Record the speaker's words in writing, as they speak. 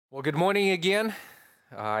Well, good morning again.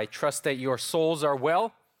 I trust that your souls are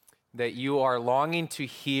well, that you are longing to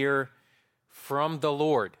hear from the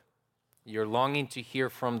Lord. You're longing to hear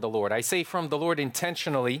from the Lord. I say from the Lord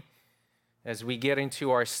intentionally as we get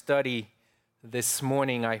into our study this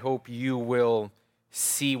morning. I hope you will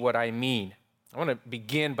see what I mean. I want to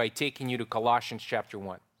begin by taking you to Colossians chapter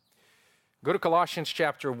 1. Go to Colossians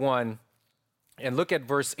chapter 1 and look at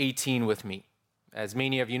verse 18 with me. As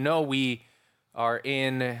many of you know, we are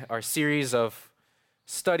in our series of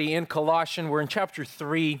study in Colossians. We're in chapter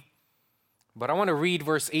 3, but I want to read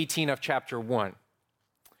verse 18 of chapter 1.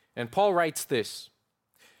 And Paul writes this: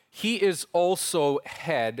 He is also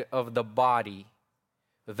head of the body,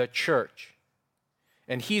 the church,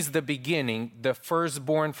 and he's the beginning, the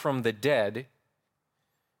firstborn from the dead.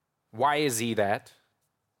 Why is he that?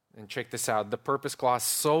 And check this out, the purpose clause,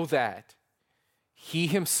 so that he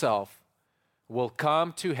himself will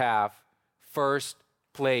come to have first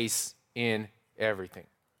place in everything.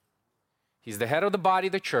 He's the head of the body,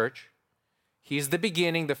 the church. He's the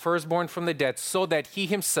beginning, the firstborn from the dead, so that he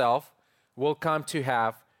himself will come to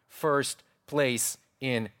have first place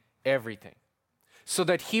in everything. So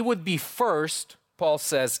that he would be first, Paul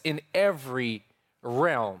says, in every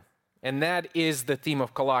realm. And that is the theme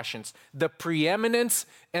of Colossians. The preeminence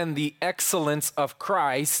and the excellence of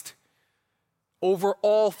Christ over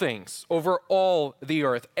all things, over all the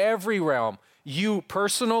earth, every realm, you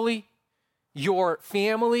personally, your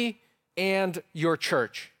family, and your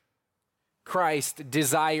church. Christ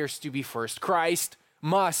desires to be first. Christ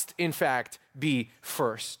must, in fact, be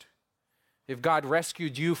first. If God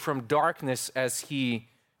rescued you from darkness, as he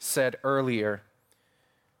said earlier,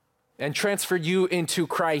 and transferred you into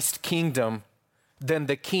Christ's kingdom, then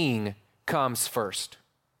the king comes first.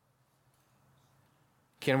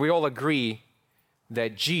 Can we all agree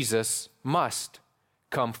that Jesus must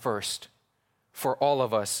come first for all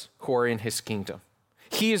of us who are in his kingdom?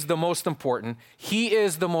 He is the most important. He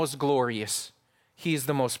is the most glorious. He is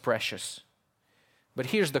the most precious. But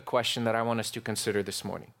here's the question that I want us to consider this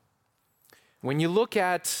morning. When you look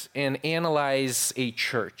at and analyze a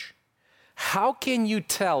church, how can you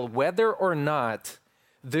tell whether or not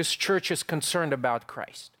this church is concerned about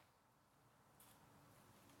Christ?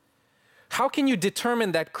 How can you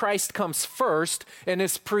determine that Christ comes first and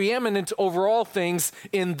is preeminent over all things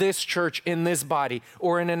in this church, in this body,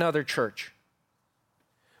 or in another church?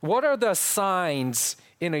 What are the signs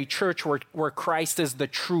in a church where Christ is the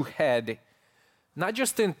true head, not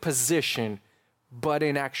just in position, but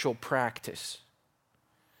in actual practice?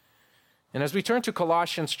 And as we turn to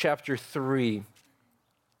Colossians chapter 3,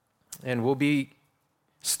 and we'll be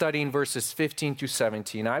studying verses 15 to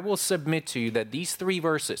 17, I will submit to you that these three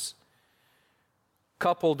verses,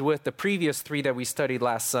 coupled with the previous three that we studied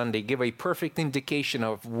last Sunday, give a perfect indication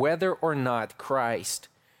of whether or not Christ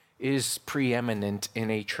is preeminent in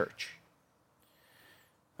a church.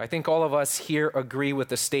 I think all of us here agree with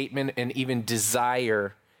the statement and even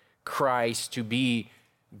desire Christ to be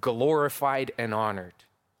glorified and honored.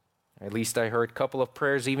 At least I heard a couple of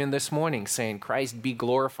prayers even this morning saying, Christ be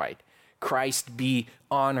glorified, Christ be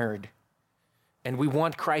honored. And we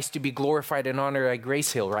want Christ to be glorified and honored at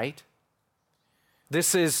Grace Hill, right?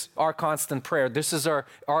 This is our constant prayer. This is our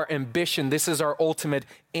ambition. This is our ultimate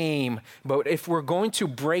aim. But if we're going to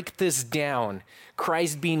break this down,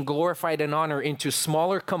 Christ being glorified and honored into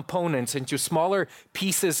smaller components, into smaller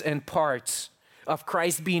pieces and parts of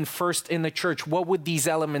Christ being first in the church, what would these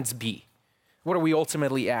elements be? What are we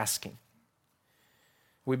ultimately asking?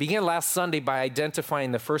 We began last Sunday by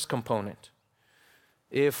identifying the first component.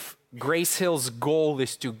 If Grace Hill's goal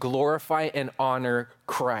is to glorify and honor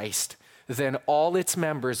Christ, then all its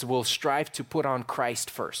members will strive to put on Christ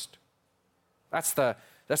first. That's the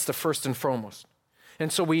first and foremost.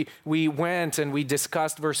 And so we went and we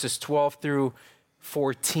discussed verses 12 through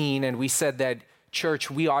 14, and we said that, church,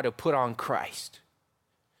 we ought to put on Christ.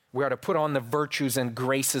 We ought to put on the virtues and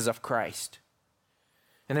graces of Christ.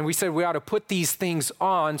 And then we said we ought to put these things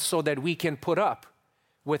on so that we can put up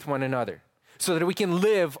with one another, so that we can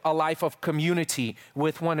live a life of community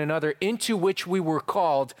with one another, into which we were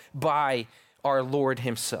called by our Lord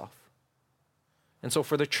himself. And so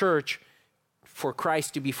for the church, for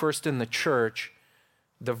Christ to be first in the church,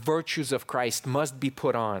 the virtues of Christ must be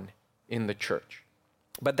put on in the church.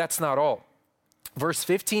 But that's not all. Verse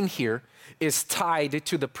 15 here is tied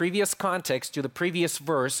to the previous context, to the previous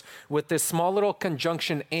verse, with this small little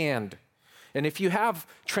conjunction and. And if you have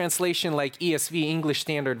translation like ESV, English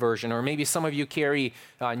Standard Version, or maybe some of you carry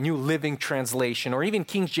New Living Translation, or even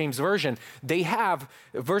King James Version, they have,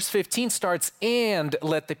 verse 15 starts, and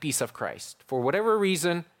let the peace of Christ. For whatever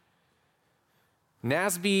reason,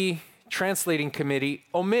 NASB translating committee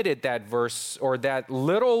omitted that verse or that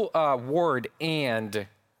little word "and."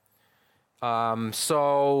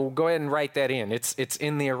 So go ahead and write that in. It's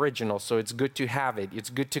in the original, so it's good to have it. It's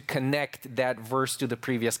good to connect that verse to the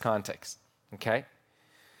previous context, okay?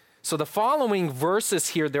 So the following verses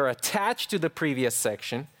here, they're attached to the previous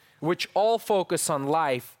section, which all focus on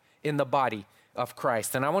life in the body of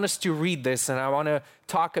Christ. And I want us to read this, and I want to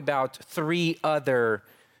talk about 3 other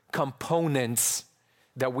components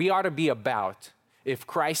that we ought to be about if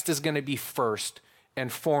Christ is going to be first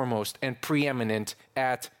and foremost and preeminent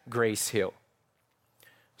at Grace Hill.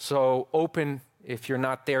 So open, if you're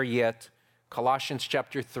not there yet, Colossians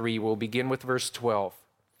chapter 3. We'll begin with verse 12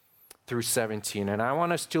 through 17. And I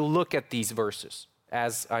want us to look at these verses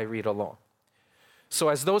as I read along. So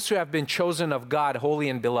as those who have been chosen of God, holy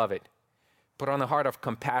and beloved, put on the heart of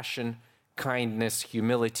compassion, kindness,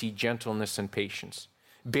 humility, gentleness, and patience,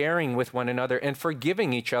 bearing with one another and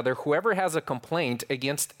forgiving each other, whoever has a complaint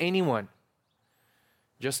against anyone.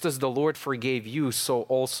 Just as the Lord forgave you, so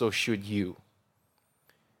also should you.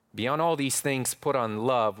 Beyond all these things, put on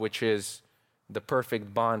love, which is the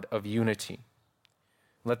perfect bond of unity.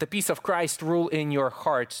 Let the peace of Christ rule in your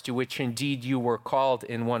hearts, to which indeed you were called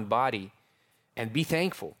in one body, and be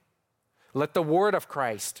thankful. Let the word of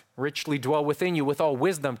Christ richly dwell within you with all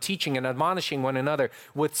wisdom, teaching and admonishing one another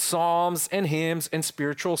with psalms and hymns and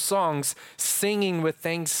spiritual songs, singing with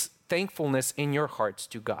thankfulness in your hearts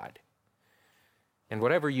to God. And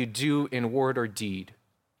whatever you do in word or deed,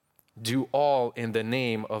 do all in the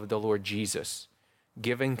name of the Lord Jesus,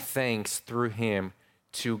 giving thanks through him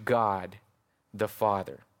to God the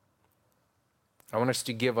Father. I want us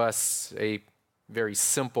to give us a very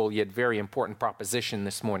simple yet very important proposition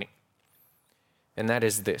this morning. And that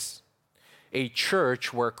is this: a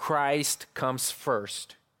church where Christ comes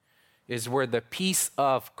first is where the peace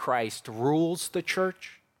of Christ rules the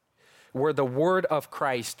church, where the word of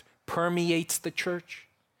Christ permeates the church,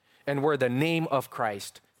 and where the name of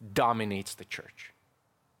Christ dominates the church.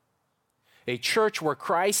 A church where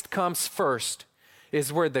Christ comes first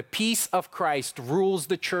is where the peace of Christ rules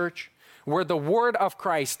the church, where the word of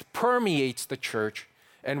Christ permeates the church,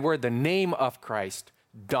 and where the name of Christ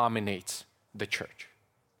dominates the church.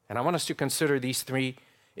 And I want us to consider these 3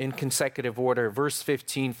 in consecutive order. Verse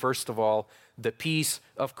 15, first of all, the peace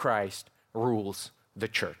of Christ rules the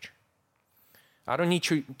church. I don't need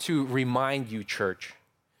to remind you, church,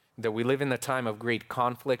 that we live in a time of great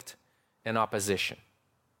conflict and opposition.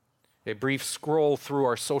 A brief scroll through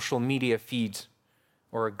our social media feeds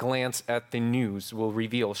or a glance at the news will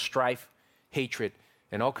reveal strife, hatred,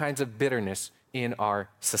 and all kinds of bitterness in our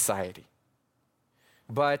society.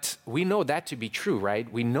 But we know that to be true,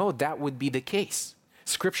 right? We know that would be the case.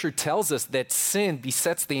 Scripture tells us that sin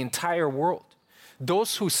besets the entire world.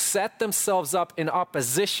 Those who set themselves up in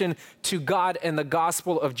opposition to God and the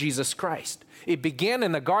gospel of Jesus Christ. It began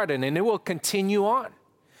in the garden and it will continue on.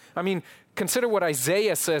 I mean, consider what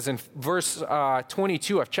Isaiah says in verse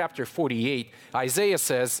 22 of chapter 48. Isaiah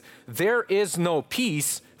says, "There is no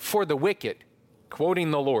peace for the wicked,"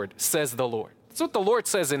 quoting the Lord, says the Lord. That's what the Lord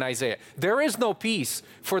says in Isaiah. There is no peace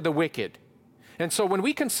for the wicked. And so when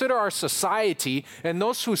we consider our society and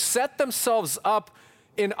those who set themselves up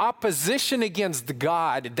in opposition against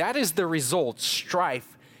God, that is the result: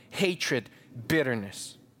 strife, hatred,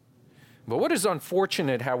 bitterness. But what is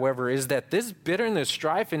unfortunate, however, is that this bitterness,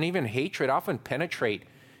 strife, and even hatred often penetrate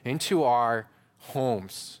into our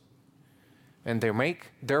homes, and they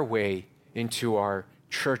make their way into our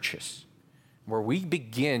churches, where we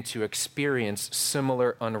begin to experience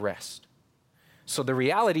similar unrest. So the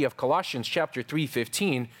reality of Colossians chapter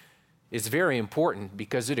 3:15 is very important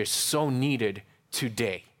because it is so needed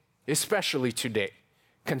today, especially today,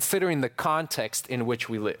 considering the context in which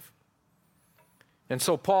we live. And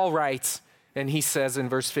so Paul writes, and he says in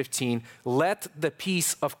verse 15, "Let the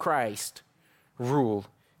peace of Christ rule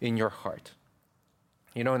in your heart."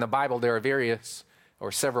 You know, in the Bible, there are various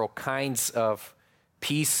or several kinds of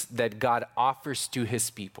peace that God offers to his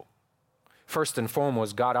people. First and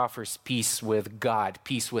foremost, God offers peace with God,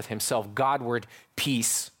 peace with himself, Godward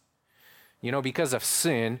peace. You know, because of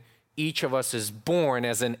sin, each of us is born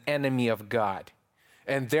as an enemy of God.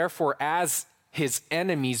 And therefore, as his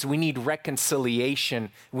enemies, we need reconciliation,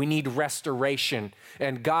 we need restoration.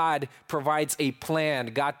 And God provides a plan,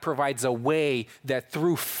 God provides a way that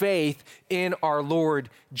through faith in our Lord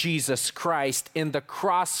Jesus Christ, in the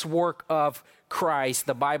cross work of Christ,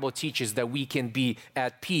 the Bible teaches that we can be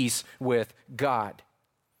at peace with God.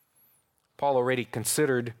 Paul already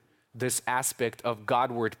considered this aspect of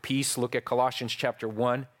Godward peace. Look at Colossians chapter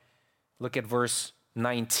 1. Look at verse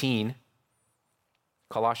 19.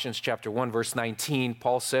 Colossians chapter 1, verse 19,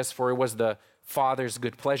 Paul says, "For it was the Father's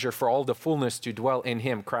good pleasure for all the fullness to dwell in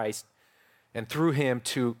him," Christ, "and through him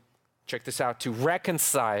to," check this out, "to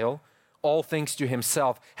reconcile all things to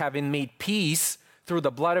himself, having made peace through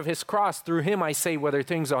the blood of his cross. Through him, I say, whether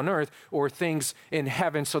things on earth or things in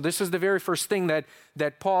heaven." So this is the very first thing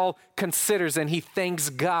that Paul considers, and he thanks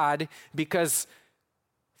God because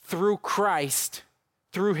through Christ,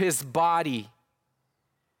 through his body,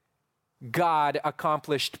 God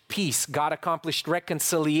accomplished peace. God accomplished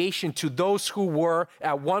reconciliation to those who were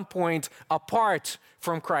at one point apart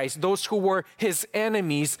from Christ, those who were his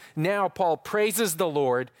enemies. Now Paul praises the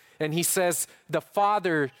Lord, and he says the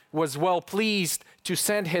Father was well pleased to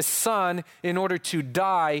send his Son in order to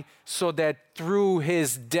die so that through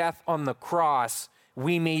his death on the cross,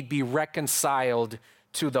 we may be reconciled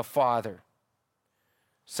to the Father.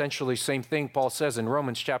 Essentially, same thing Paul says in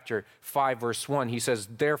Romans chapter 5, verse 1. He says,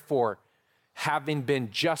 "Therefore, having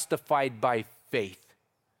been justified by faith."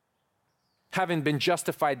 Having been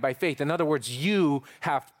justified by faith. In other words, you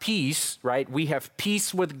have peace, right? We have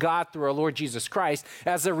peace with God through our Lord Jesus Christ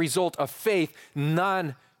as a result of faith,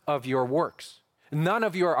 none of your works, none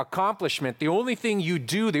of your accomplishment. The only thing you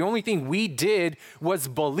do, the only thing we did was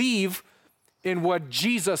believe in what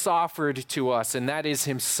Jesus offered to us, and that is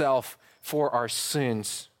himself for our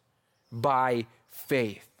sins by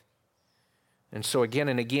faith. And so again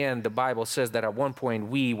and again, the Bible says that at one point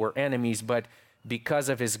we were enemies, but because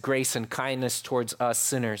of his grace and kindness towards us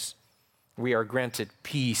sinners, we are granted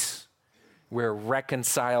peace. We're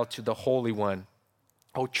reconciled to the Holy One.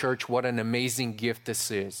 Oh, church, what an amazing gift this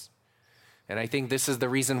is. And I think this is the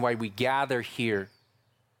reason why we gather here,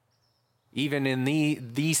 even in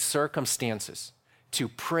these circumstances, to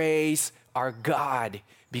praise our God,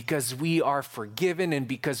 because we are forgiven and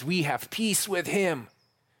because we have peace with him,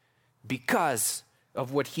 because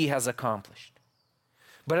of what he has accomplished.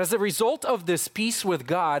 But as a result of this peace with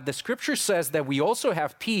God, the scripture says that we also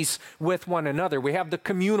have peace with one another. We have the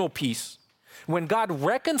communal peace. When God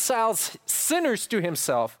reconciles sinners to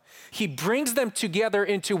himself, he brings them together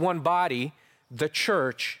into one body, the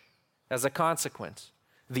church, as a consequence.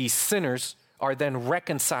 These sinners are then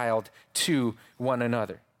reconciled to one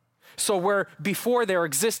another. So where before there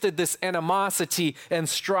existed this animosity and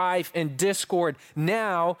strife and discord,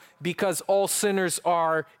 now, because all sinners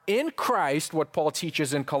are in Christ, what Paul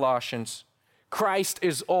teaches in Colossians, Christ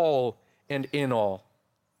is all and in all.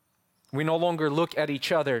 We no longer look at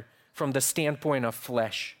each other from the standpoint of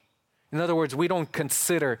flesh. In other words, we don't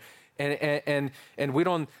consider and we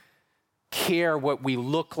don't care what we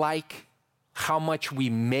look like, how much we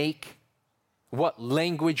make, what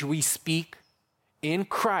language we speak. In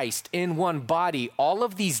Christ, in one body, all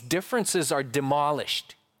of these differences are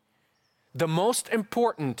demolished. The most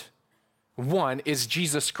important one is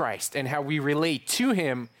Jesus Christ and how we relate to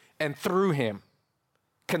him and through him.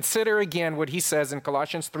 Consider again what he says in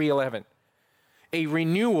Colossians 3:11. A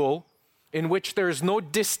renewal in which there is no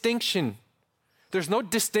distinction. There's no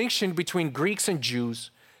distinction between Greeks and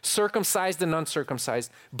Jews, circumcised and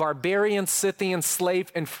uncircumcised, barbarian, Scythian,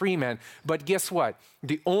 slave, and free man. But guess what?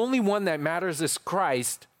 The only one that matters is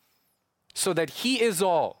Christ, so that he is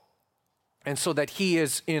all, and so that he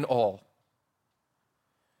is in all.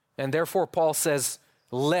 And therefore, Paul says,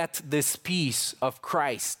 let this peace of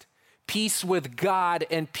Christ, peace with God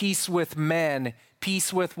and peace with men,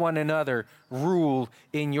 peace with one another, rule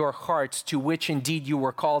in your hearts, to which indeed you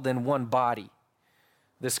were called in one body.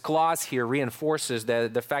 This clause here reinforces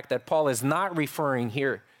the fact that Paul is not referring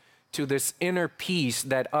here to this inner peace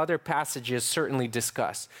that other passages certainly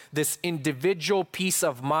discuss, this individual peace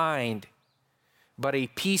of mind, but a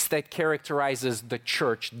peace that characterizes the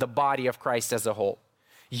church, the body of Christ as a whole.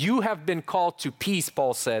 You have been called to peace,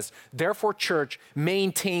 Paul says. Therefore, church,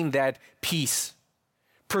 maintain that peace.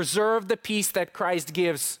 Preserve the peace that Christ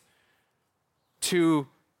gives to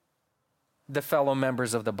the fellow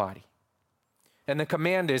members of the body. And the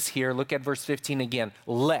command is here, look at verse 15 again.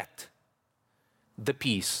 Let the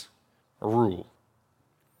peace rule.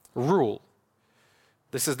 Rule.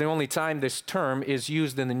 This is the only time this term is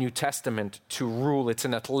used in the New Testament, to rule. It's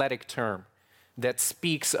an athletic term that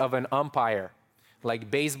speaks of an umpire,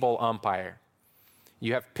 like baseball umpire.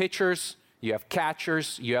 You have pitchers, you have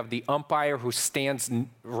catchers, you have the umpire who stands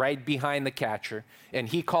right behind the catcher, and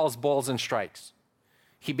he calls balls and strikes.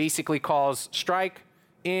 He basically calls strike,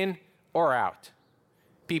 in, or out.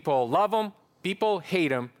 People love him, people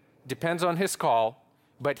hate him, depends on his call,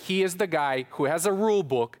 but he is the guy who has a rule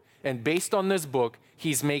book, and based on this book,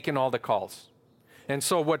 he's making all the calls. And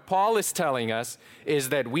so what Paul is telling us is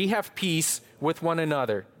that we have peace with one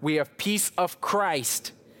another. We have peace of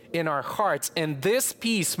Christ in our hearts, and this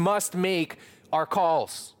peace must make our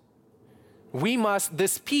calls.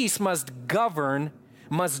 This peace must govern,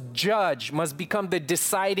 must judge, must become the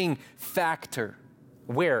deciding factor.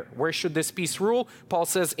 Where? Where should this peace rule? Paul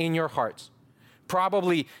says, in your hearts.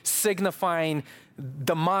 Probably signifying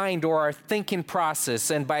the mind or our thinking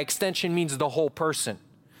process, and by extension means the whole person.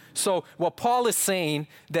 So what Paul is saying,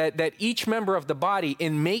 that each member of the body,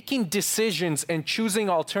 in making decisions and choosing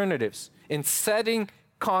alternatives, in setting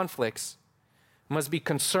conflicts, must be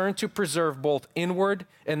concerned to preserve both inward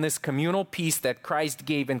and this communal peace that Christ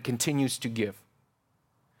gave and continues to give.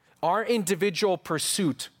 Our individual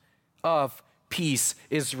pursuit of peace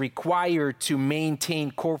is required to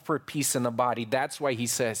maintain corporate peace in the body. That's why he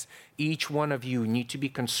says, each one of you need to be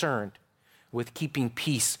concerned with keeping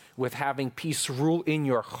peace, with having peace rule in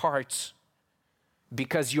your hearts,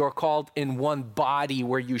 because you're called in one body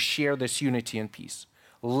where you share this unity and peace.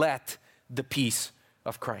 Let the peace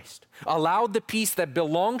of Christ. Allow the peace that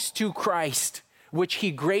belongs to Christ, which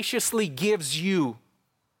he graciously gives you,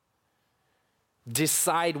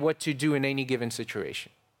 decide what to do in any given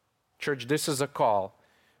situation. Church, this is a call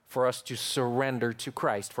for us to surrender to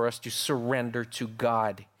Christ, for us to surrender to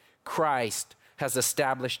God. Christ has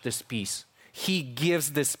established this peace. He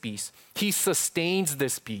gives this peace. He sustains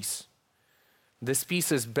this peace. This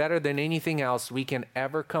peace is better than anything else we can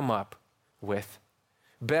ever come up with,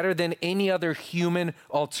 better than any other human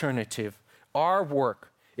alternative. Our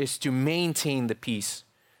work is to maintain the peace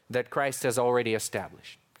that Christ has already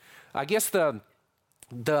established. I guess the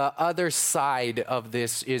other side of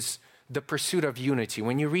this is the pursuit of unity.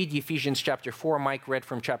 When you read Ephesians chapter 4, Mike read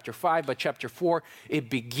from chapter 5, but chapter 4, it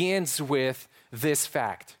begins with this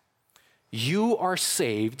fact. You are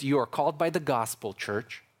saved, you are called by the gospel,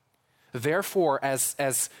 church. Therefore,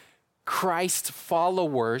 as Christ's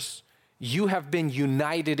followers, you have been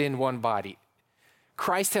united in one body.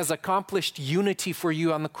 Christ has accomplished unity for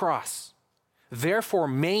you on the cross. Therefore,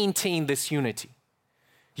 maintain this unity.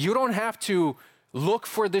 You don't have to look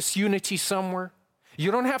for this unity somewhere. You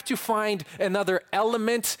don't have to find another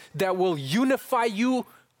element that will unify you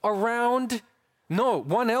around. No,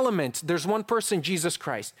 one element. There's one person, Jesus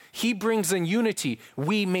Christ. He brings in unity.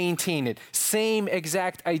 We maintain it. Same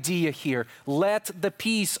exact idea here. Let the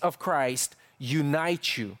peace of Christ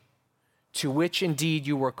unite you, to which indeed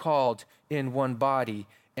you were called in one body,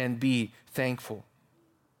 and be thankful.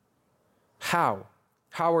 How?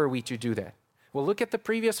 How are we to do that? Well, look at the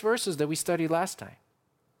previous verses that we studied last time.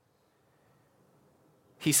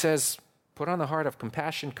 He says, put on the heart of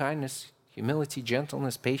compassion, kindness, humility,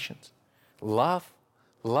 gentleness, patience, love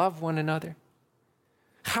one another.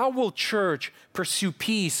 How will church pursue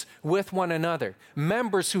peace with one another?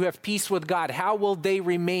 Members who have peace with God, how will they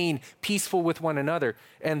remain peaceful with one another?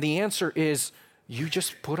 And the answer is, you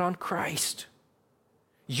just put on Christ.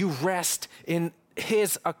 You rest in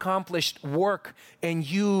his accomplished work, and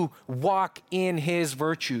you walk in his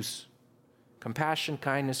virtues. Compassion,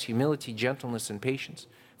 kindness, humility, gentleness, and patience.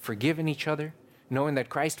 Forgiving each other, knowing that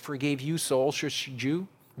Christ forgave you, so also should you.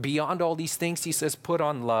 Beyond all these things, he says, put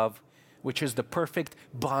on love, which is the perfect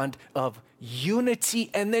bond of unity.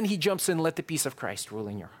 And then he jumps in, let the peace of Christ rule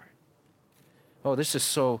in your heart. Oh, this is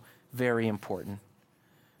so very important.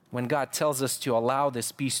 When God tells us to allow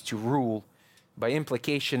this peace to rule, by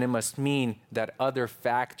implication, it must mean that other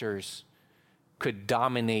factors could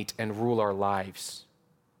dominate and rule our lives,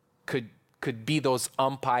 could be those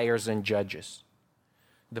umpires and judges.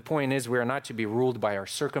 The point is, we are not to be ruled by our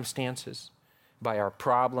circumstances, by our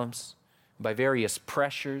problems, by various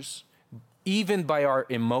pressures, even by our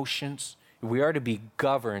emotions. We are to be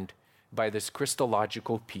governed by this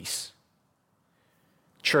Christological peace.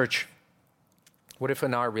 Church, what if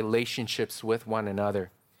in our relationships with one another,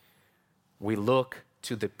 we look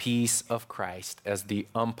to the peace of Christ as the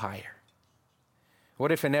umpire?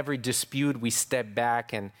 What if in every dispute we step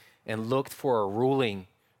back and looked for a ruling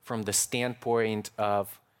from the standpoint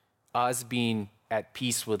of us being at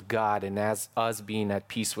peace with God and as us being at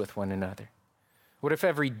peace with one another? What if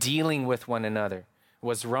every dealing with one another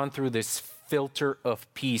was run through this filter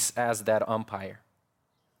of peace as that umpire?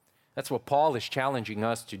 That's what Paul is challenging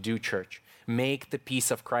us to do, church. Make the peace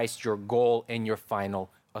of Christ your goal and your final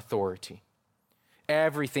authority.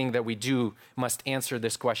 Everything that we do must answer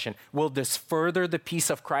this question. Will this further the peace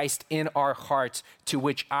of Christ in our hearts, to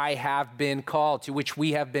which I have been called, to which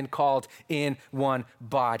we have been called in one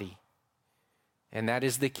body? And that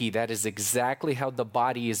is the key. That is exactly how the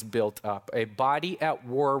body is built up. A body at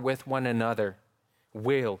war with one another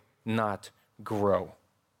will not grow.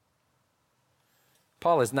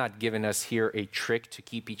 Paul has not given us here a trick to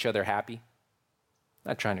keep each other happy.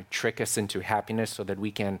 Not trying to trick us into happiness so that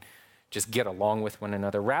we can just get along with one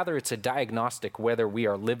another. Rather, it's a diagnostic whether we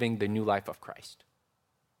are living the new life of Christ.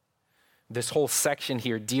 This whole section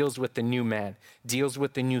here deals with the new man, deals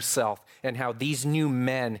with the new self, and how these new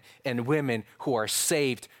men and women who are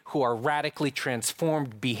saved, who are radically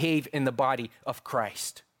transformed, behave in the body of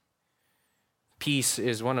Christ. Peace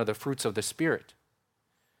is one of the fruits of the Spirit.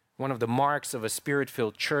 One of the marks of a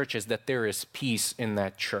Spirit-filled church is that there is peace in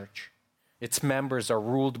that church. Its members are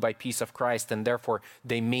ruled by peace of Christ, and therefore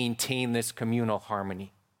they maintain this communal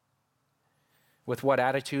harmony. With what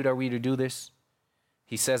attitude are we to do this?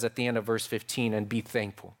 He says at the end of verse 15, and be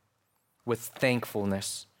thankful. With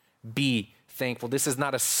thankfulness, be thankful. This is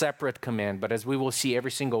not a separate command, but as we will see,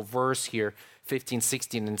 every single verse here, 15,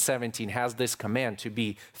 16, and 17, has this command to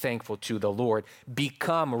be thankful to the Lord.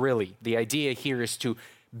 Become, really, the idea here is to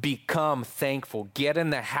become thankful. Get in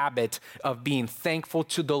the habit of being thankful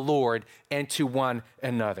to the Lord and to one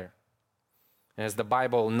another. As the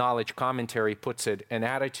Bible Knowledge Commentary puts it, an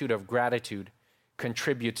attitude of gratitude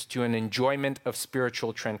contributes to an enjoyment of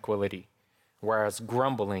spiritual tranquility, whereas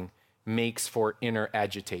grumbling makes for inner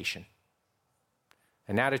agitation.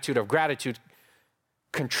 An attitude of gratitude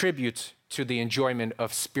contributes to the enjoyment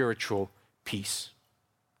of spiritual peace.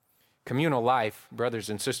 Communal life, brothers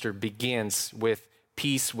and sisters, begins with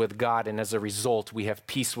peace with God, and as a result, we have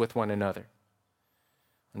peace with one another.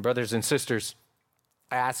 And brothers and sisters,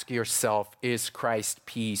 ask yourself, is Christ's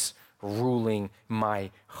peace ruling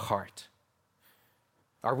my heart?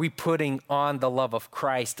 Are we putting on the love of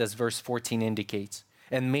Christ, as verse 14 indicates,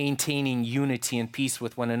 and maintaining unity and peace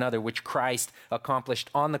with one another, which Christ accomplished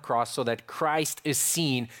on the cross so that Christ is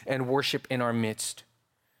seen and worshiped in our midst?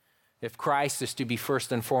 If Christ is to be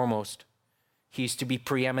first and foremost, he's to be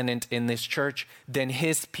preeminent in this church, then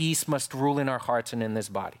his peace must rule in our hearts and in this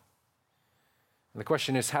body. And the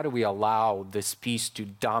question is, how do we allow this peace to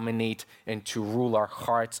dominate and to rule our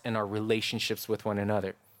hearts and our relationships with one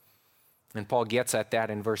another? And Paul gets at that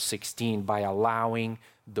in verse 16 by allowing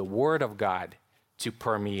the Word of God to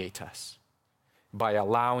permeate us. By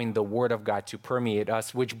allowing the Word of God to permeate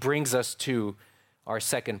us, which brings us to our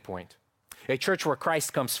second point. A church where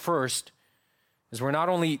Christ comes first is where not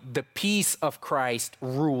only the peace of Christ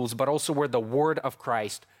rules, but also where the Word of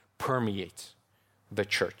Christ permeates the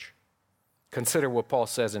church. Consider what Paul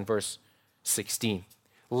says in verse 16.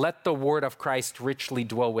 Let the Word of Christ richly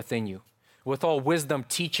dwell within you, with all wisdom,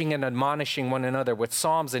 teaching and admonishing one another with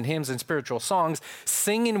psalms and hymns and spiritual songs,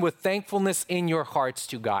 singing with thankfulness in your hearts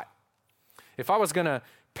to God. If I was going to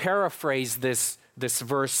paraphrase this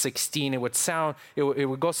verse 16, it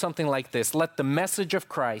would go something like this. Let the message of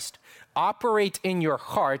Christ operate in your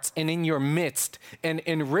hearts and in your midst and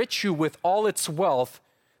enrich you with all its wealth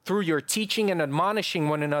through your teaching and admonishing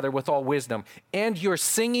one another with all wisdom, and your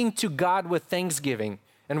singing to God with thanksgiving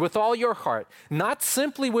and with all your heart, not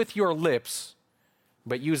simply with your lips,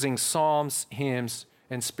 but using psalms, hymns,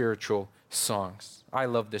 and spiritual songs. I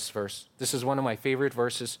love this verse. This is one of my favorite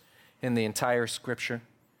verses in the entire scripture.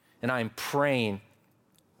 And I'm praying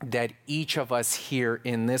that each of us here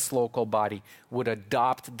in this local body would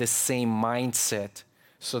adopt the same mindset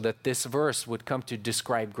so that this verse would come to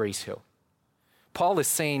describe Grace Hill. Paul is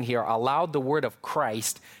saying here, allow the word of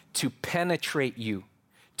Christ to penetrate you,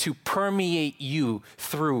 to permeate you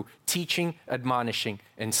through teaching, admonishing,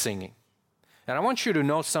 and singing. And I want you to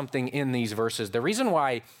know something in these verses. The reason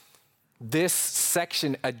why this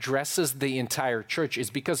section addresses the entire church is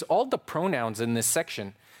because all the pronouns in this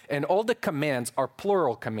section and all the commands are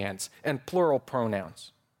plural commands and plural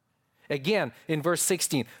pronouns. Again, in verse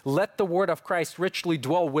 16, let the word of Christ richly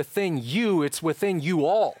dwell within you. It's within you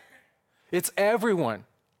all. It's everyone,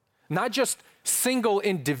 not just single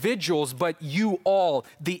individuals, but you all,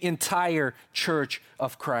 the entire church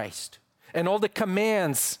of Christ. And all the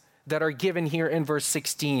commands that are given here in verse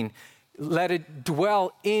 16, let it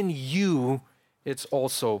dwell in you. It's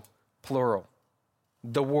also plural.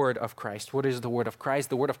 The word of Christ. What is the word of Christ?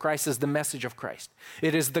 The word of Christ is the message of Christ.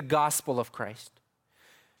 It is the gospel of Christ.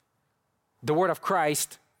 The word of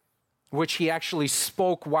Christ, which he actually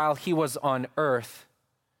spoke while he was on earth,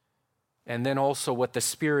 and then also what the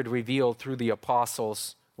Spirit revealed through the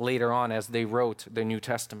apostles later on as they wrote the New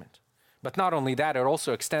Testament. But not only that, it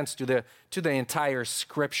also extends to the entire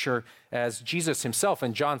scripture, as Jesus himself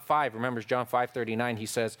in John 5, remember John 5:39, he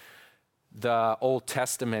says, the Old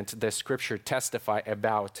Testament, the scripture testify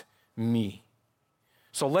about me.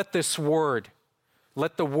 So let this word,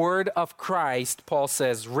 let the word of Christ, Paul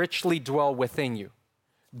says, richly dwell within you.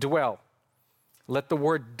 Dwell. Let the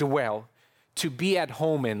word dwell, to be at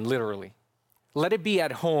home in, literally. Let it be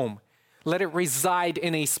at home. Let it reside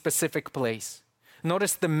in a specific place.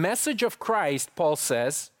 Notice the message of Christ, Paul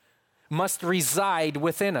says, must reside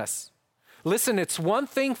within us. Listen, it's one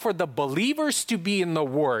thing for the believers to be in the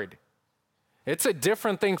Word. It's a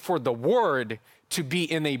different thing for the Word to be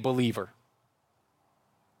in a believer.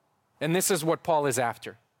 And this is what Paul is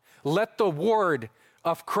after. Let the Word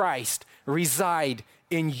of Christ reside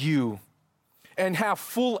in you and have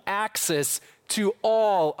full access to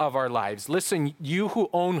all of our lives. Listen, you who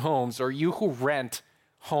own homes or you who rent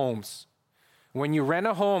homes, when you rent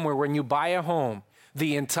a home or when you buy a home,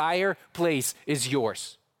 the entire place is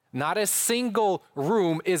yours. Not a single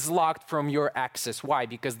room is locked from your access. Why?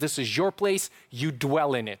 Because this is your place, you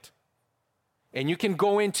dwell in it. And you can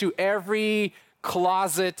go into every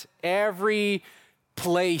closet, every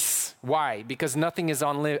place. Why? Because nothing is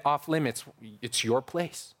off limits. It's your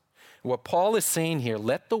place. What Paul is saying here,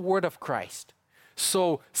 let the word of Christ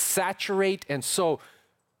so saturate and so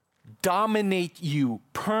dominate you,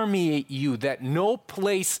 permeate you, that no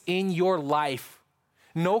place in your life,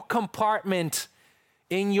 no compartment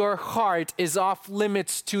in your heart is off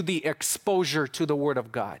limits to the exposure to the Word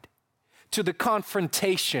of God, to the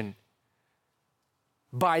confrontation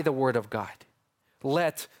by the Word of God.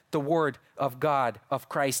 Let the Word of God, of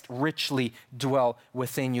Christ, richly dwell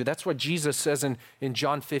within you. That's what Jesus says in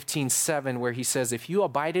John 15:7, where he says, if you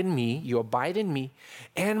abide in me,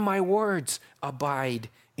 and my words abide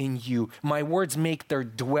in you. My words make their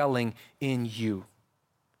dwelling in you.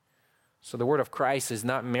 So the Word of Christ is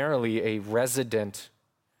not merely a resident.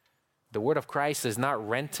 The Word of Christ is not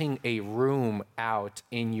renting a room out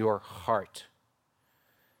in your heart,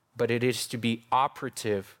 but it is to be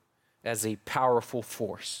operative as a powerful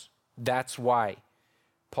force. That's why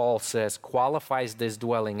Paul says, qualifies this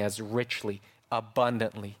dwelling as richly,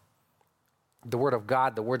 abundantly. The Word of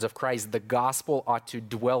God, the words of Christ, the gospel ought to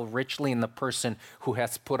dwell richly in the person who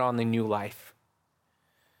has put on the new life.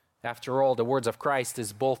 After all, the words of Christ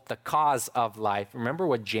is both the cause of life. Remember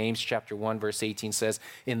what James chapter 1 verse 18 says,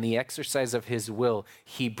 in the exercise of his will,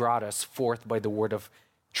 he brought us forth by the word of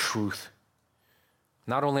truth.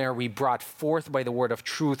 Not only are we brought forth by the word of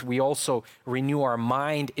truth, we also renew our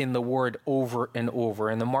mind in the word over and over.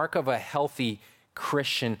 And the mark of a healthy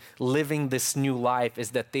Christian living this new life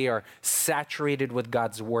is that they are saturated with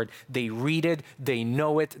God's word. They read it, they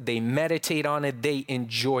know it, they meditate on it, they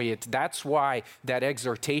enjoy it. That's why that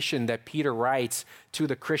exhortation that Peter writes to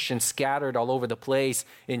the Christians scattered all over the place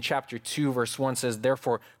in chapter 2 verse 1 says,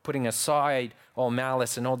 therefore putting aside all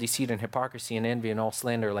malice and all deceit and hypocrisy and envy and all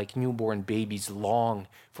slander, like newborn babies, long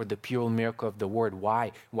for the pure milk of the word.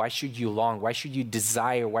 Why? Why should you long? Why should you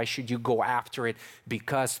desire? Why should you go after it?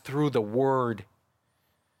 Because through the word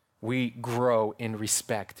we grow in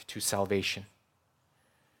respect to salvation.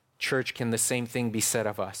 Church, can the same thing be said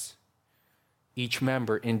of us? Each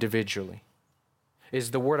member individually.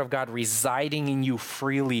 Is the word of God residing in you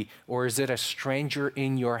freely, or is it a stranger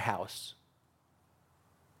in your house?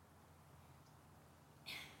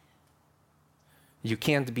 You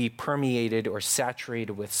can't be permeated or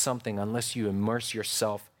saturated with something unless you immerse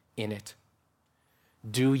yourself in it.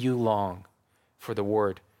 Do you long for the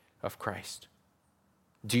word of Christ?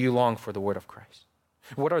 Do you long for the word of Christ?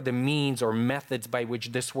 What are the means or methods by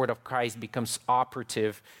which this word of Christ becomes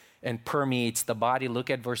operative and permeates the body?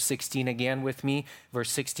 Look at verse 16 again with me.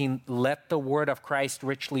 Verse 16, let the word of Christ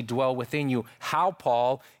richly dwell within you. How,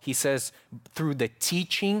 Paul? He says, through the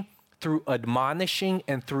teaching, through admonishing,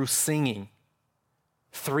 and through singing.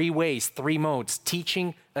 3 ways, 3 modes: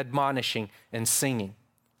 teaching, admonishing, and singing.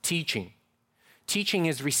 Teaching. Teaching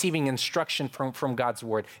is receiving instruction from God's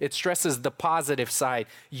word. It stresses the positive side.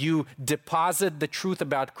 You deposit the truth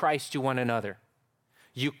about Christ to one another.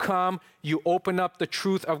 You come, you open up the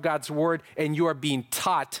truth of God's word, and you are being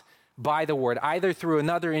taught by the word, either through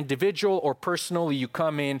another individual or personally. You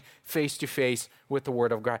come in face to face with the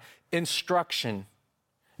word of God. Instruction.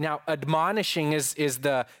 Now, admonishing is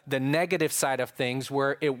the negative side of things,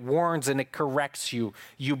 where it warns and it corrects you.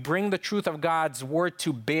 You bring the truth of God's word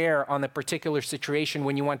to bear on a particular situation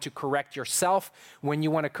when you want to correct yourself, when you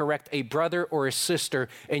want to correct a brother or a sister,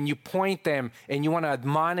 and you point them and you want to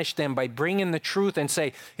admonish them by bringing the truth and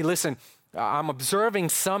say, hey, listen, I'm observing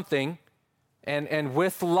something, and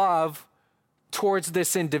with love towards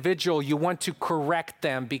this individual, you want to correct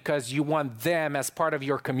them because you want them as part of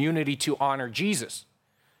your community to honor Jesus.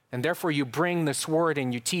 And therefore you bring this word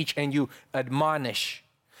and you teach and you admonish.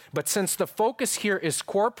 But since the focus here is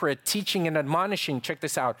corporate, teaching and admonishing, check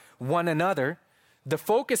this out, one another, the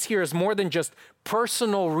focus here is more than just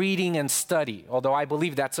personal reading and study, although I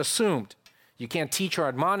believe that's assumed. You can't teach or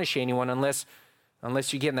admonish anyone unless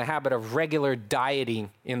you get in the habit of regular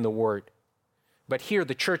dieting in the word. But here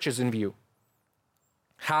the church is in view.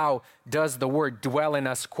 How does the word dwell in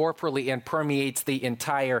us corporally and permeates the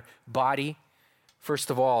entire body?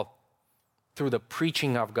 First of all, through the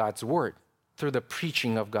preaching of God's word. Through the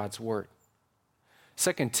preaching of God's word.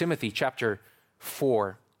 2 Timothy chapter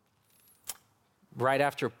 4, right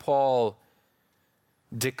after Paul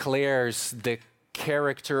declares the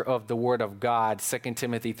character of the word of God, 2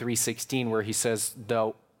 Timothy 3:16, where he says,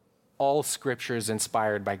 all scripture is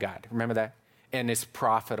inspired by God. Remember that? And is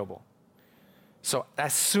profitable. So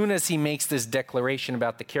as soon as he makes this declaration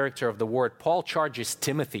about the character of the word, Paul charges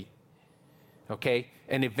Timothy, okay,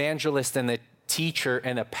 an evangelist and a teacher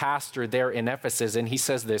and a pastor there in Ephesus, and he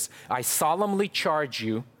says this, I solemnly charge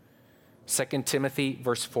you, 2 Timothy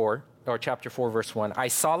verse 4, or chapter 4, verse 1, I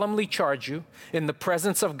solemnly charge you in the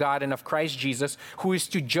presence of God and of Christ Jesus, who is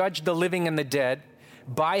to judge the living and the dead,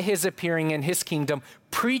 by his appearing in his kingdom,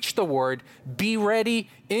 preach the word, be ready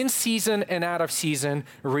in season and out of season,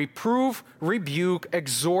 reprove, rebuke,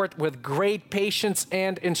 exhort with great patience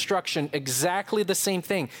and instruction. Exactly the same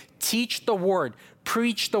thing. Teach the word,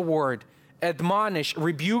 preach the word, admonish,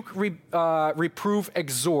 rebuke, reprove,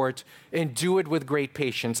 exhort, and do it with great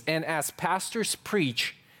patience. And as pastors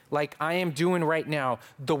preach, like I am doing right now,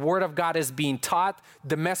 the word of God is being taught,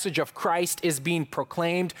 the message of Christ is being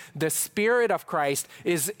proclaimed, the Spirit of Christ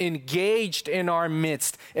is engaged in our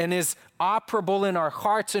midst and is operable in our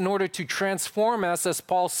hearts in order to transform us, as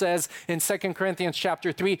Paul says in 2 Corinthians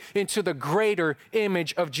chapter 3, into the greater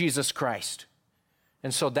image of Jesus Christ.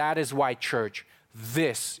 And so that is why, church,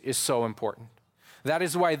 this is so important. That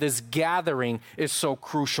is why this gathering is so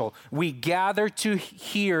crucial. We gather to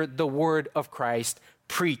hear the word of Christ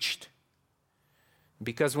preached.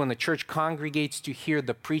 Because when the church congregates to hear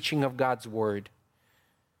the preaching of God's word,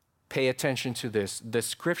 pay attention to this. The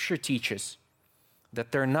scripture teaches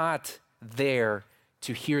that they're not there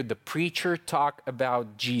to hear the preacher talk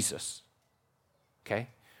about Jesus. Okay?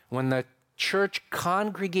 When the church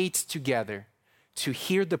congregates together to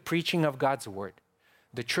hear the preaching of God's word,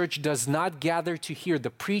 the church does not gather to hear the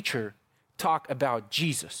preacher talk about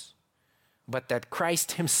Jesus, but that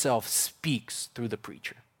Christ himself speaks through the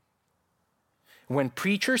preacher. When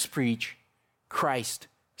preachers preach, Christ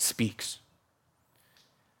speaks.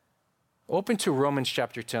 Open to Romans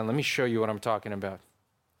chapter 10. Let me show you what I'm talking about.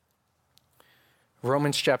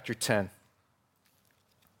 Romans chapter 10.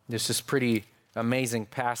 This is pretty amazing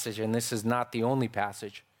passage, and this is not the only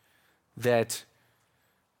passage that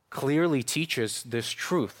clearly teaches this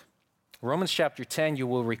truth. Romans chapter 10, you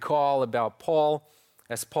will recall about Paul,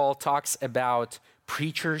 as Paul talks about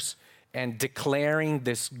preachers and declaring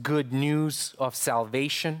this good news of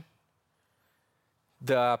salvation.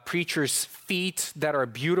 The preachers' feet that are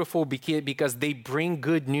beautiful because they bring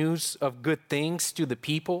good news of good things to the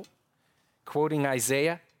people, quoting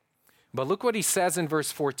Isaiah. But look what he says in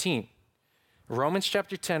verse 14. Romans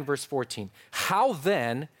chapter 10, verse 14. How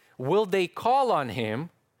then will they call on him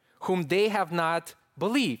whom they have not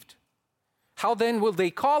believed? How then will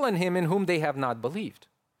they call on him in whom they have not believed?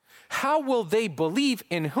 How will they believe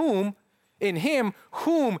in him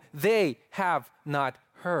whom they have not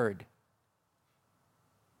heard?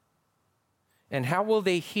 And how will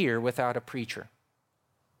they hear without a preacher?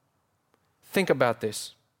 Think about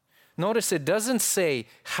this. Notice it doesn't say,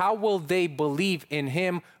 how will they believe in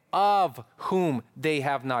him of whom they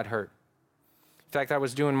have not heard? In fact, I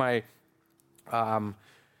was doing my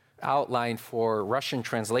outline for Russian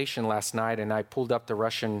translation last night, and I pulled up the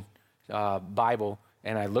Russian Bible,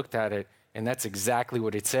 and I looked at it, and that's exactly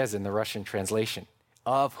what it says in the Russian translation.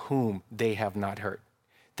 Of whom they have not heard.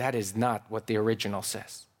 That is not what the original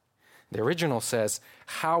says. The original says,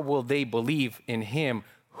 how will they believe in him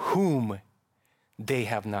whom they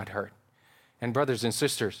have not heard? And brothers and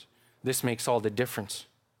sisters, this makes all the difference.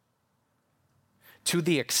 To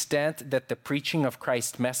the extent that the preaching of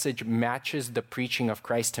Christ's message matches the preaching of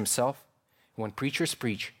Christ himself, when preachers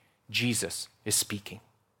preach, Jesus is speaking.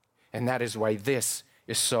 And that is why this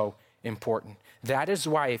is so important. That is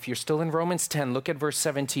why, if you're still in Romans 10, look at verse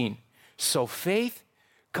 17. So faith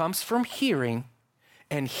comes from hearing,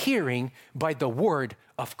 and hearing by the word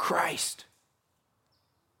of Christ.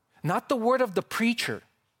 Not the word of the preacher,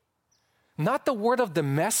 not the word of the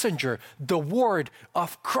messenger, the word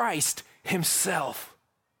of Christ himself.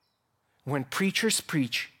 When preachers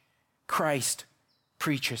preach, Christ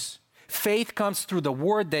preaches. Faith comes through the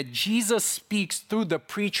word that Jesus speaks through the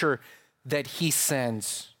preacher that he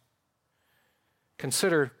sends.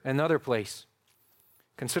 Consider another place.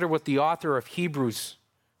 Consider what the author of Hebrews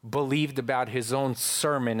believed about his own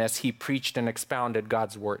sermon as he preached and expounded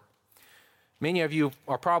God's word. Many of you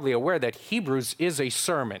are probably aware that Hebrews is a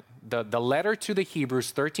sermon. The letter to the Hebrews,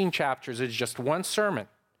 13 chapters, is just one sermon.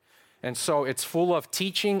 And so it's full of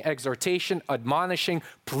teaching, exhortation, admonishing,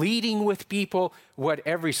 pleading with people, what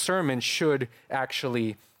every sermon should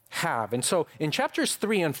actually have. And so in chapters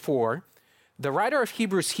 3 and 4, the writer of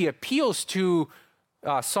Hebrews, he appeals to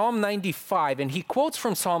Psalm 95, and he quotes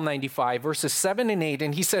from Psalm 95, verses 7 and 8,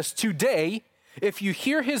 and he says, "Today, if you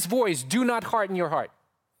hear his voice, do not harden your heart."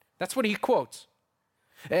 That's what he quotes.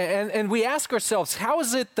 And we ask ourselves, how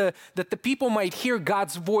is it that the people might hear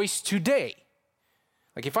God's voice today?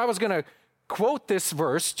 Like if I was going to quote this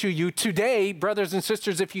verse to you today, brothers and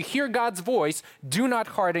sisters, if you hear God's voice, do not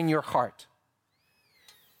harden your heart.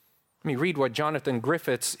 Let me read what Jonathan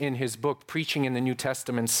Griffiths in his book, Preaching in the New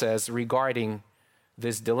Testament, says regarding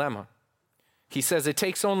this dilemma. He says, "It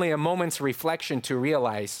takes only a moment's reflection to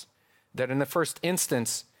realize that in the first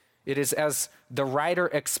instance, it is as the writer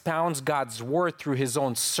expounds God's word through his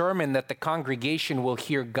own sermon that the congregation will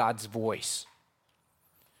hear God's voice.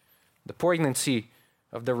 The poignancy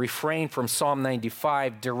of the refrain from Psalm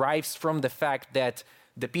 95 derives from the fact that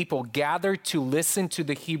the people gathered to listen to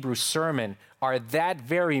the Hebrew sermon are that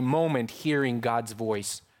very moment hearing God's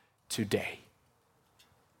voice today.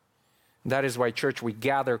 That is why, church, we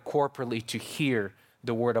gather corporately to hear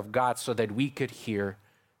the word of God so that we could hear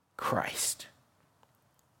Christ.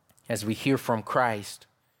 As we hear from Christ,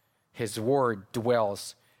 his word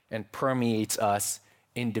dwells and permeates us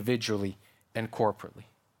individually and corporately.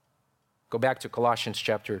 Go back to Colossians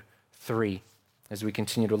chapter 3 as we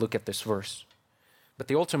continue to look at this verse. But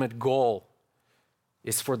the ultimate goal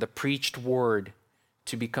is for the preached word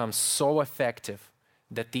to become so effective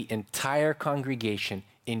that the entire congregation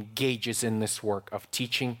engages in this work of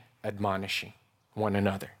teaching, admonishing one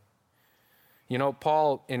another. You know,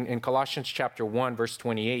 Paul in Colossians chapter 1, verse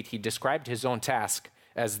 28, he described his own task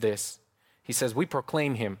as this. He says, we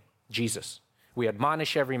proclaim him, Jesus. We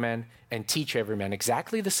admonish every man and teach every man.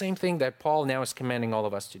 Exactly the same thing that Paul now is commanding all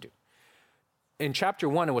of us to do. In chapter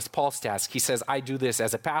 1, it was Paul's task. He says, I do this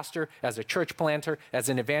as a pastor, as a church planter, as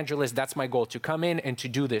an evangelist. That's my goal, to come in and to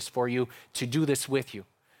do this for you, to do this with you.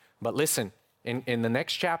 But listen, in the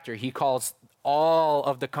next chapter, he calls all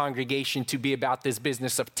of the congregation to be about this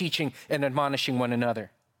business of teaching and admonishing one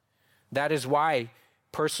another. That is why,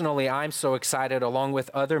 personally, I'm so excited, along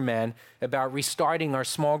with other men, about restarting our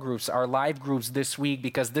small groups, our live groups this week,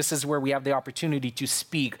 because this is where we have the opportunity to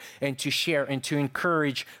speak and to share and to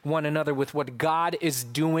encourage one another with what God is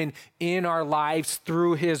doing in our lives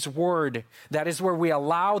through his word. That is where we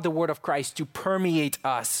allow the word of Christ to permeate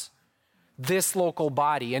us, this local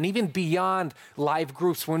body, and even beyond live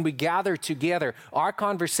groups. When we gather together, our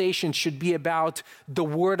conversation should be about the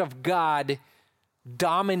word of God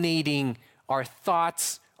dominating our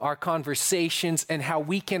thoughts, our conversations, and how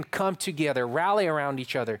we can come together, rally around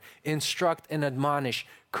each other, instruct and admonish,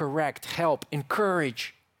 correct, help,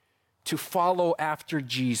 encourage to follow after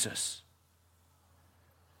Jesus.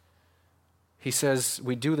 He says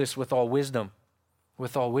we do this with all wisdom,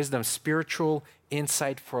 spiritual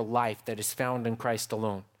insight for life that is found in Christ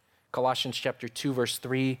alone. Colossians chapter 2, verse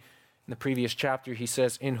 3, in the previous chapter, he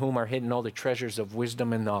says, in whom are hidden all the treasures of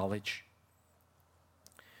wisdom and knowledge.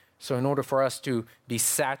 So in order for us to be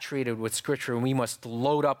saturated with Scripture, we must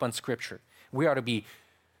load up on Scripture. We ought to be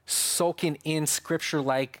soaking in Scripture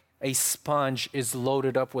like a sponge is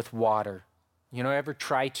loaded up with water. You know, ever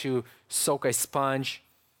try to soak a sponge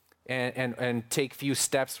and take a few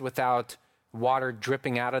steps without water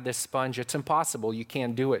dripping out of this sponge? It's impossible. You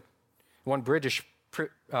can't do it. One British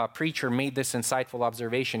preacher made this insightful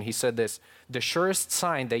observation. He said this: the surest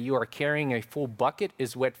sign that you are carrying a full bucket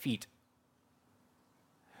is wet feet.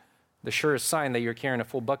 The surest sign that you're carrying a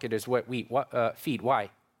full bucket is wet feet. Why?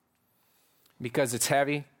 Because it's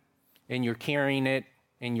heavy, and you're carrying it,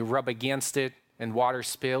 and you rub against it, and water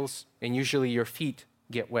spills, and usually your feet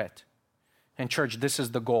get wet. And church, this is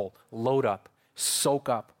the goal. Load up, soak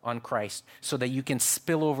up on Christ, so that you can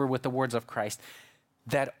spill over with the words of Christ,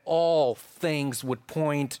 that all things would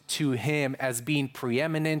point to him as being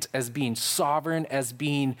preeminent, as being sovereign, as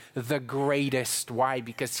being the greatest. Why?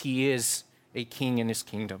 Because he is a king in his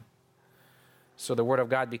kingdom. So the word of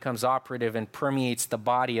God becomes operative and permeates the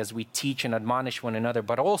body as we teach and admonish one another,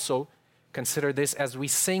 but also consider this as we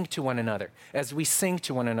sing to one another. As we sing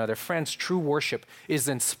to one another, friends, true worship is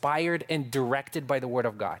inspired and directed by the word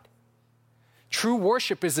of God. True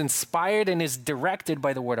worship is inspired and is directed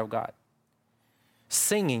by the word of God.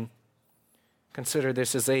 Singing, consider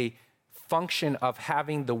this as a function of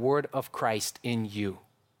having the word of Christ in you.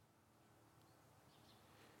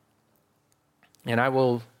 And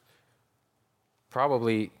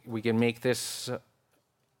we can make this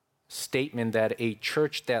statement that a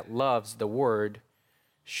church that loves the word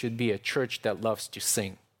should be a church that loves to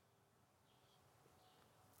sing.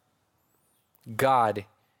 God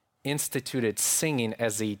instituted singing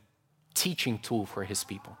as a teaching tool for his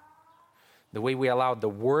people. The way we allow the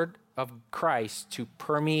word of Christ to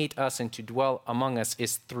permeate us and to dwell among us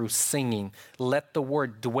is through singing. Let the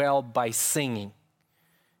word dwell by singing.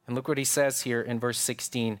 And look what he says here in verse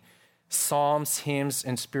 16. Psalms, hymns,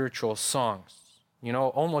 and spiritual songs. You know,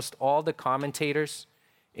 almost all the commentators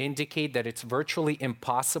indicate that it's virtually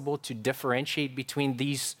impossible to differentiate between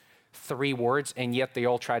these three words, and yet they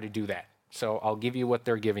all try to do that. So I'll give you what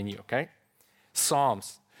they're giving you, okay?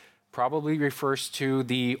 Psalms probably refers to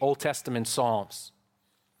the Old Testament Psalms.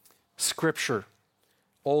 Scripture,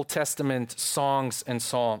 Old Testament songs and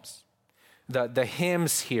psalms. The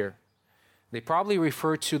hymns here, they probably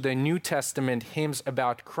refer to the New Testament hymns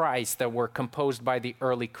about Christ that were composed by the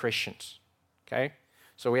early Christians, okay?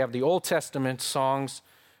 So we have the Old Testament songs.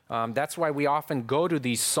 That's why we often go to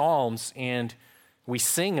these psalms and we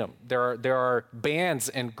sing them. There are bands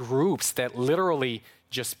and groups that literally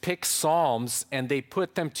just pick psalms and they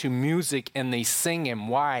put them to music and they sing them.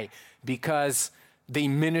 Why? Because they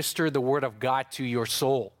minister the word of God to your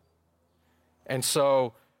soul. And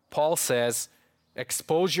so Paul says,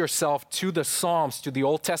 expose yourself to the Psalms, to the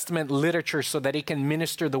Old Testament literature so that it can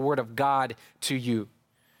minister the word of God to you.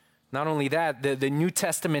 Not only that, the New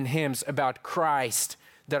Testament hymns about Christ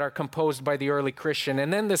that are composed by the early Christian.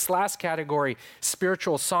 And then this last category,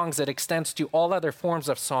 spiritual songs, that extends to all other forms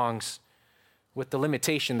of songs with the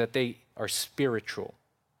limitation that they are spiritual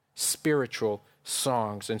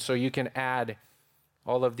songs. And so you can add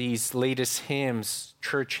all of these latest hymns,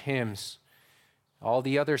 church hymns, all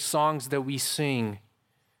the other songs that we sing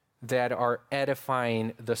that are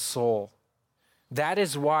edifying the soul. That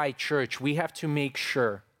is why, church, we have to make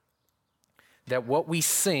sure that what we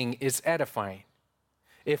sing is edifying.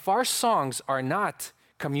 If our songs are not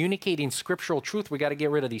communicating scriptural truth, we got to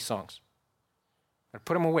get rid of these songs.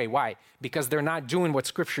 Put them away. Why? Because they're not doing what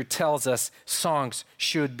Scripture tells us songs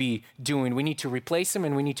should be doing. We need to replace them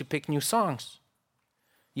and we need to pick new songs.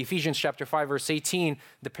 Ephesians chapter 5, verse 18,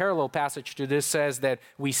 the parallel passage to this says that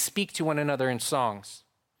we speak to one another in songs.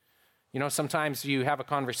 You know, sometimes you have a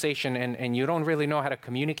conversation and you don't really know how to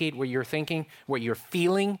communicate what you're thinking, what you're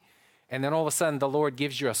feeling, and then all of a sudden the Lord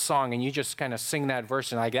gives you a song and you just kind of sing that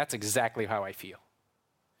verse and like, that's exactly how I feel.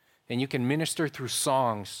 And you can minister through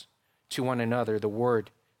songs to one another the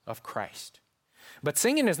word of Christ. But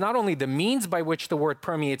singing is not only the means by which the word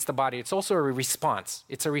permeates the body, it's also a response.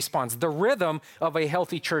 It's a response. The rhythm of a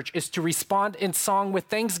healthy church is to respond in song with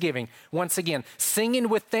thanksgiving. Once again, singing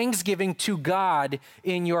with thanksgiving to God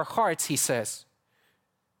in your hearts, he says.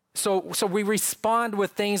 So we respond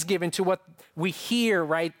with thanksgiving to what we hear,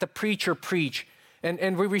 right, the preacher preach.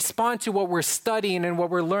 And we respond to what we're studying and what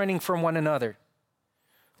we're learning from one another.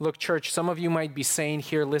 Look, church, some of you might be saying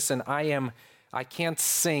here, listen, I can't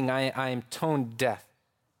sing, I am tone deaf.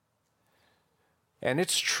 And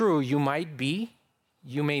it's true, you might be.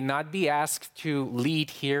 You may not be asked to lead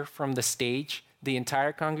here from the stage the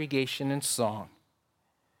entire congregation in song.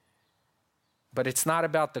 But it's not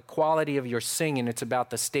about the quality of your singing, it's about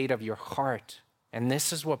the state of your heart. And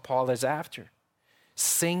this is what Paul is after.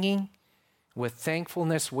 Singing with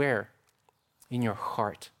thankfulness where? In your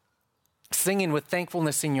heart. Singing with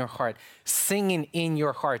thankfulness in your heart. Singing in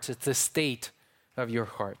your hearts. It's the state of your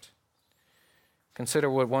heart. Consider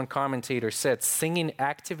what one commentator said. Singing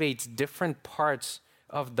activates different parts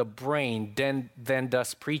of the brain than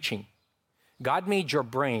does preaching. God made your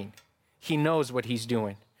brain. He knows what he's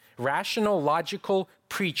doing. Rational, logical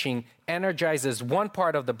preaching energizes one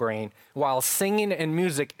part of the brain, while singing and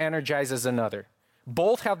music energizes another.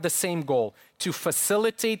 Both have the same goal, to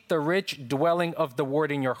facilitate the rich dwelling of the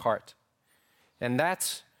word in your heart. And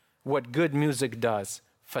that's what good music does,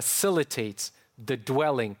 facilitates the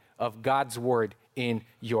dwelling of God's word in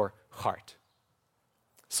your heart.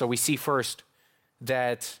 So we see first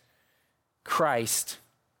that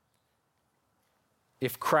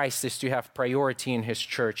if Christ is to have priority in his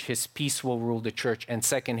church, his peace will rule the church, and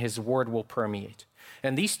second, his word will permeate.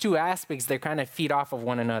 And these two aspects, they kind of feed off of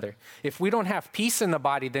one another. If we don't have peace in the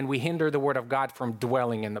body, then we hinder the word of God from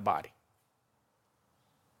dwelling in the body.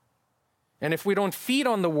 And if we don't feed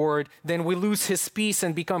on the word, then we lose his peace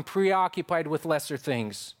and become preoccupied with lesser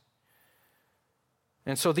things.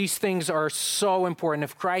 And so these things are so important.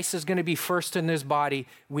 If Christ is going to be first in this body,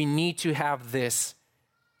 we need to have this.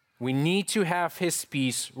 We need to have his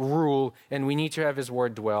peace rule, and we need to have his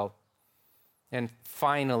word dwell. And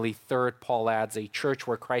finally, third, Paul adds, a church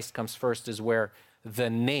where Christ comes first is where the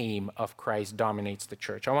name of Christ dominates the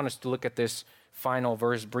church. I want us to look at this final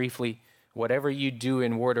verse briefly. Whatever you do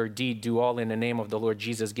in word or deed, do all in the name of the Lord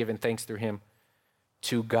Jesus, giving thanks through him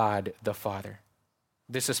to God the Father.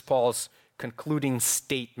 This is Paul's concluding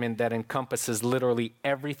statement that encompasses literally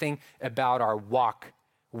everything about our walk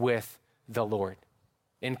with the Lord.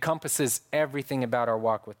 Encompasses everything about our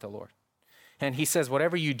walk with the Lord. And he says,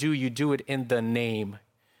 whatever you do it in the name.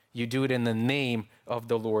 You do it in the name of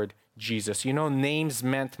the Lord Jesus. You know, names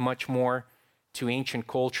meant much more to ancient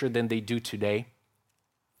culture than they do today.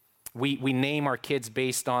 We name our kids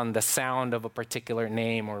based on the sound of a particular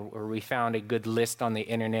name, or we found a good list on the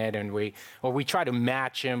internet, and we try to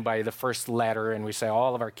match them by the first letter, and we say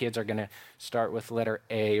all of our kids are going to start with letter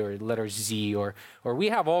A or letter Z, or we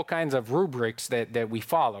have all kinds of rubrics that we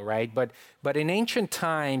follow, right? But in ancient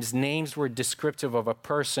times, names were descriptive of a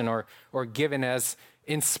person or given as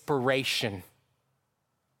inspiration.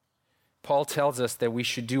 Paul tells us that we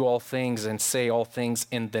should do all things and say all things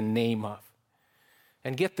in the name of.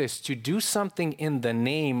 And get this, to do something in the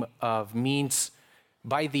name of means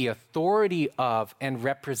by the authority of and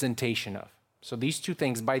representation of. So these two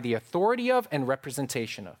things, by the authority of and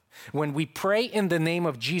representation of. When we pray in the name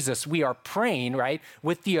of Jesus, we are praying, right,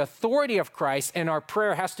 with the authority of Christ, and our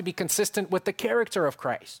prayer has to be consistent with the character of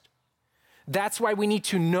Christ. That's why we need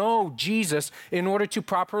to know Jesus in order to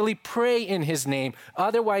properly pray in his name.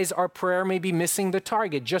 Otherwise, our prayer may be missing the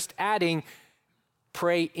target. Just adding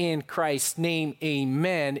pray in Christ's name,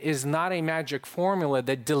 amen, is not a magic formula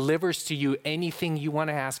that delivers to you anything you want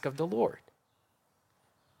to ask of the Lord.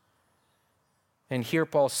 And here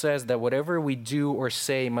Paul says that whatever we do or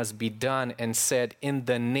say must be done and said in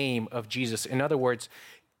the name of Jesus. In other words,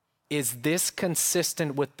 is this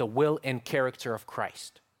consistent with the will and character of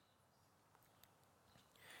Christ?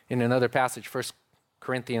 In another passage, 1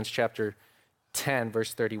 Corinthians chapter 10,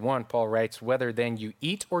 verse 31, Paul writes, whether then you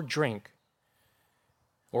eat or drink,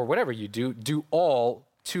 or whatever you do, do all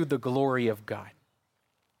to the glory of God.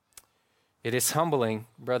 It is humbling,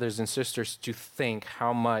 brothers and sisters, to think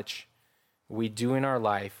how much we do in our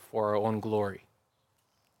life for our own glory.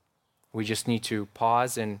 We just need to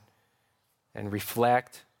pause and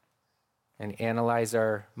reflect and analyze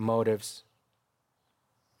our motives.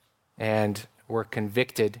 And we're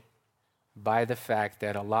convicted by the fact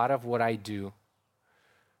that a lot of what I do,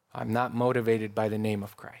 I'm not motivated by the name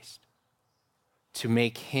of Christ. To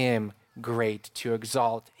make him great, to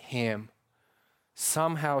exalt him.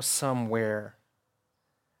 Somehow, somewhere,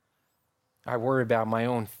 I worry about my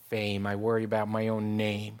own fame. I worry about my own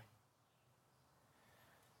name.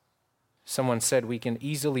 Someone said we can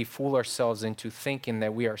easily fool ourselves into thinking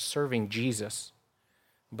that we are serving Jesus,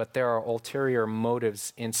 but there are ulterior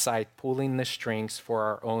motives inside pulling the strings for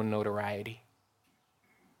our own notoriety.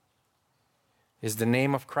 Is the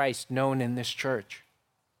name of Christ known in this church?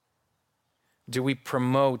 Do we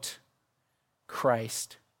promote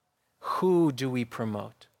Christ? Who do we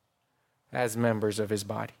promote as members of his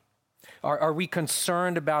body? Are we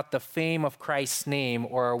concerned about the fame of Christ's name,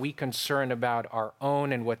 or are we concerned about our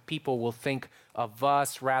own and what people will think of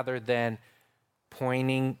us rather than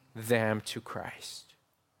pointing them to Christ?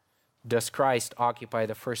 Does Christ occupy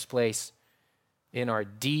the first place in our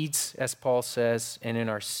deeds, as Paul says, and in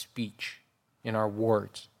our speech, in our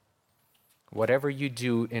words? Whatever you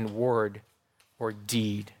do in word or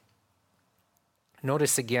deed.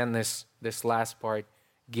 Notice again this last part,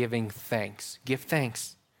 giving thanks. Give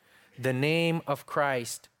thanks. The name of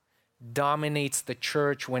Christ dominates the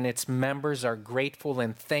church when its members are grateful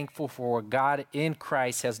and thankful for what God in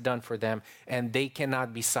Christ has done for them, and they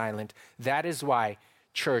cannot be silent. That is why,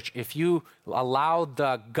 church, if you allow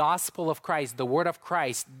the gospel of Christ, the word of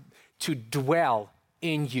Christ, to dwell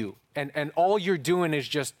in you, and all you're doing is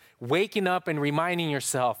just waking up and reminding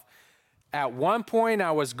yourself, at one point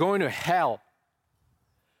I was going to hell.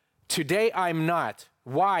 Today I'm not.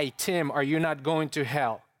 Why, Tim, are you not going to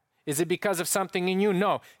hell? Is it because of something in you?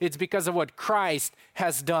 No, it's because of what Christ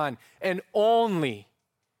has done, and only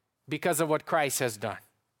because of what Christ has done.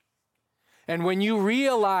 And when you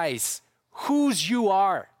realize whose you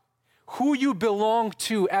are, who you belong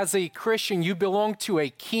to as a Christian, you belong to a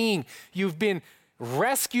king. You've been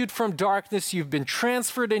rescued from darkness. You've been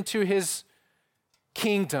transferred into his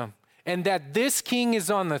kingdom, and that this king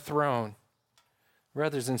is on the throne.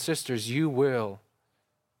 Brothers and sisters, you will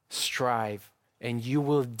strive and you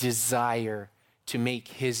will desire to make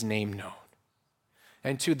his name known.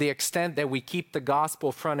 And to the extent that we keep the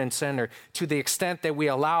gospel front and center, to the extent that we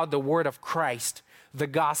allow the word of Christ, the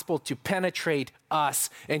gospel, to penetrate us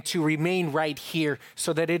and to remain right here,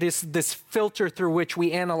 so that it is this filter through which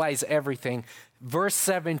we analyze everything, verse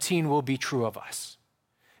 17 will be true of us.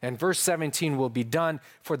 And verse 17 will be done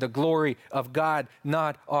for the glory of God,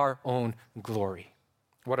 not our own glory.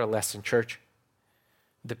 What a lesson, church.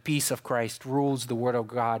 The peace of Christ rules, the word of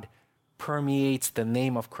God permeates, the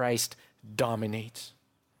name of Christ dominates.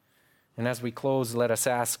 And as we close, let us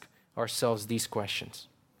ask ourselves these questions.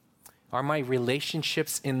 Are my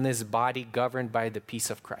relationships in this body governed by the peace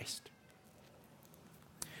of Christ?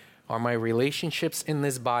 Are my relationships in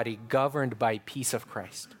this body governed by peace of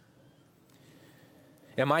Christ?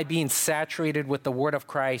 Am I being saturated with the word of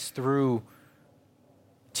Christ through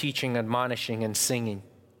teaching, admonishing, and singing?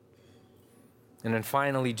 And then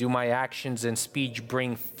finally, do my actions and speech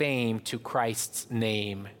bring fame to Christ's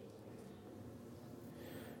name?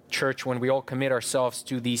 Church, when we all commit ourselves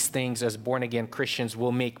to these things as born-again Christians,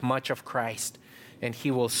 we'll make much of Christ, and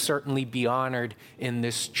he will certainly be honored in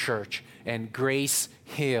this church. And Grace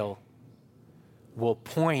Hill will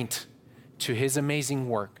point to his amazing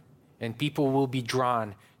work, and people will be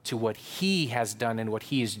drawn to what he has done and what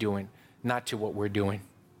he is doing, not to what we're doing.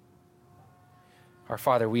 Our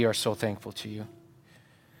Father, we are so thankful to you.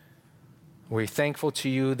 We're thankful to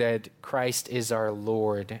you that Christ is our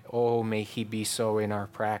Lord. Oh, may he be so in our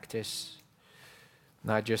practice,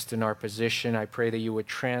 not just in our position. I pray that you would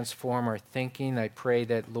transform our thinking. I pray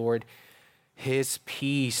that, Lord, his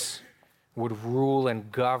peace would rule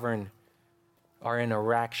and govern our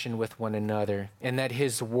interaction with one another, and that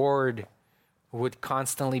his word would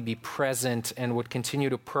constantly be present and would continue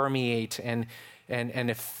to permeate and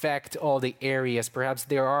affect all the areas. Perhaps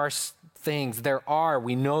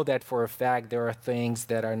we know that for a fact, there are things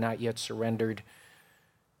that are not yet surrendered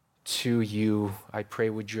to you. I pray,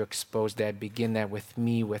 would you expose that, begin that with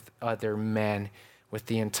me, with other men, with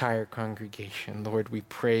the entire congregation. Lord, we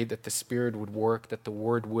pray that the Spirit would work, that the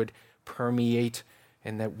word would permeate,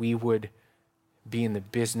 and that we would be in the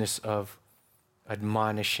business of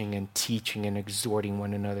admonishing and teaching and exhorting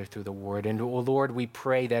one another through the word. And, oh Lord, we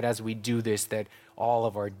pray that as we do this, that all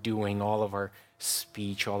of our doing, all of our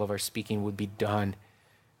speech, all of our speaking would be done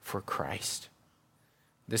for Christ.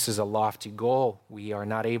 This is a lofty goal. We are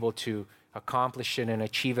not able to accomplish it and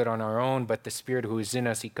achieve it on our own, but the Spirit who is in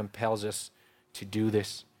us, he compels us to do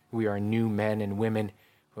this. We are new men and women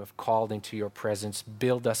who have called into your presence.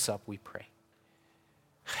 Build us up, we pray.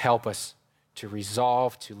 Help us to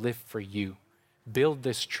resolve to live for you. Build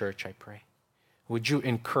this church, I pray. Would you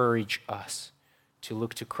encourage us to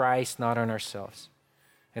look to Christ, not on ourselves?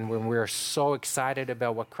 And when we're so excited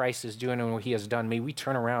about what Christ is doing and what he has done, may we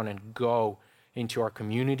turn around and go into our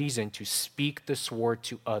communities and to speak this word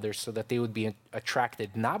to others so that they would be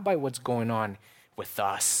attracted not by what's going on with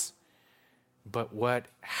us, but what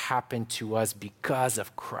happened to us because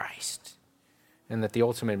of Christ, and that the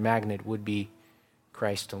ultimate magnet would be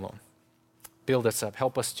Christ alone. Build us up.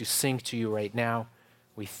 Help us to sing to you right now.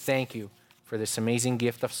 We thank you for this amazing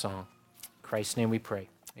gift of song. In Christ's name we pray.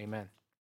 Amen.